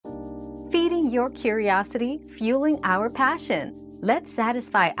feeding your curiosity, fueling our passion. Let's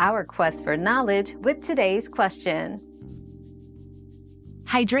satisfy our quest for knowledge with today's question.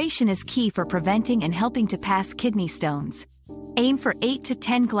 Hydration is key for preventing and helping to pass kidney stones. Aim for 8 to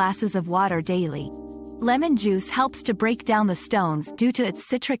 10 glasses of water daily. Lemon juice helps to break down the stones due to its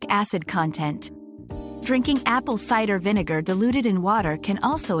citric acid content. Drinking apple cider vinegar diluted in water can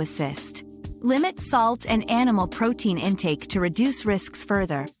also assist. Limit salt and animal protein intake to reduce risks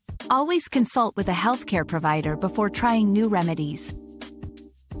further. Always consult with a healthcare provider before trying new remedies.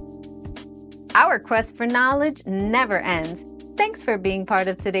 Our quest for knowledge never ends. Thanks for being part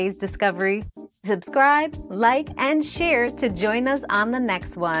of today's discovery. Subscribe, like, and share to join us on the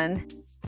next one.